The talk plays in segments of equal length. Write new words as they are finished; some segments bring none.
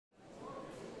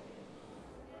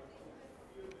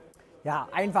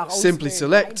Simply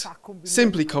select,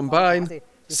 simply combine,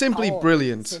 simply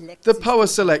brilliant. The power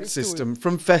select system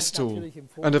from Festool.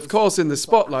 And of course in the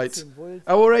spotlight,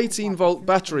 our 18-volt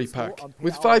battery pack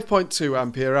with 5.2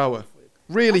 ampere hour.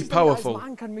 Really powerful.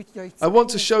 I want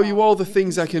to show you all the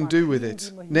things I can do with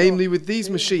it, namely with these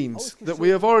machines that we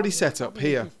have already set up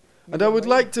here. And I would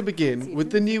like to begin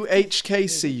with the new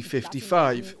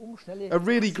HKC55, a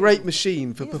really great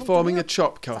machine for performing a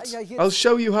chop cut. I'll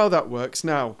show you how that works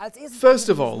now. First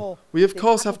of all, we of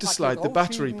course have to slide the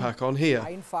battery pack on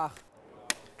here.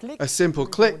 A simple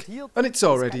click and it's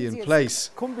already in place.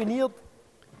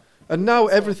 And now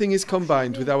everything is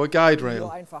combined with our guide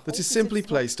rail that is simply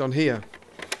placed on here.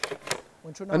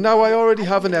 And now I already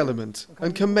have an element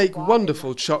and can make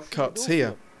wonderful chop cuts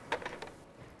here.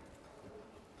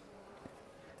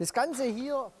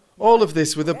 All of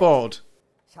this with a board.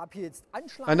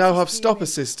 I now have stopper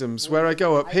systems where I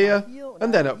go up here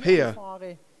and then up here.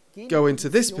 Go into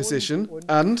this position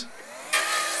and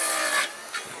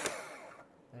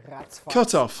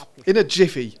cut off in a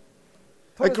jiffy.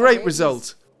 A great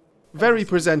result. Very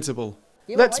presentable.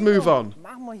 Let's move on.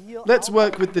 Let's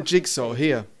work with the jigsaw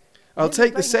here. I'll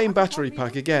take the same battery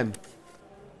pack again.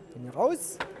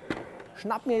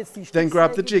 Then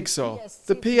grab the jigsaw,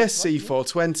 the PSC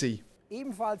 420.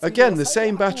 Again the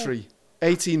same battery,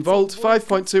 18 volt,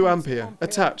 5.2 ampere,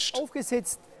 attached.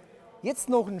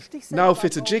 Now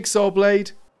fit a jigsaw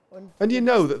blade, and you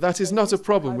know that that is not a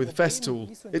problem with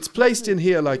Festool. It's placed in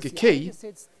here like a key,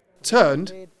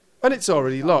 turned, and it's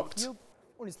already locked.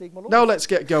 Now let's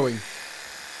get going.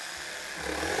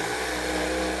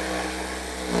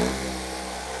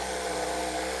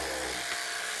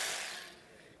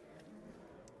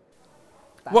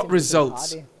 What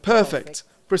results? Perfect,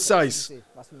 precise.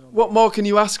 What more can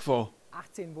you ask for?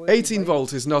 18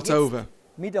 volt is not over.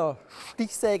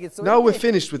 Now we're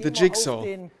finished with the jigsaw.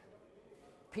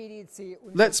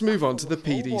 Let's move on to the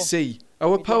PDC,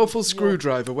 our powerful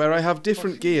screwdriver where I have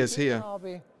different gears here.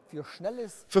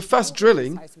 For fast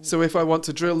drilling, so if I want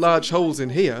to drill large holes in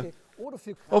here,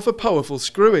 or for powerful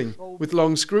screwing, with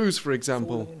long screws for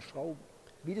example.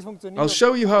 I'll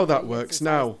show you how that works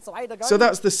now. So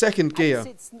that's the second gear.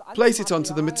 Place it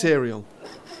onto the material.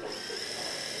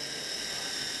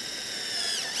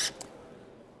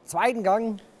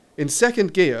 In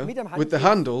second gear, with the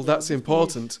handle, that's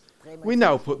important, we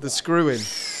now put the screw in.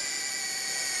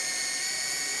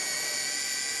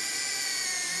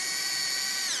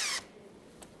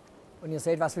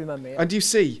 And you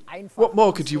see, what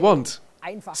more could you want?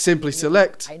 Simply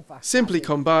select, simply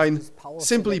combine,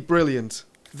 simply brilliant.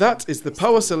 That is the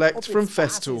power select from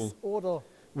Festool,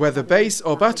 whether base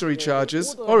or battery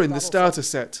chargers or in the starter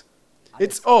set.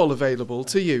 It's all available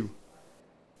to you.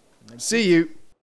 See you.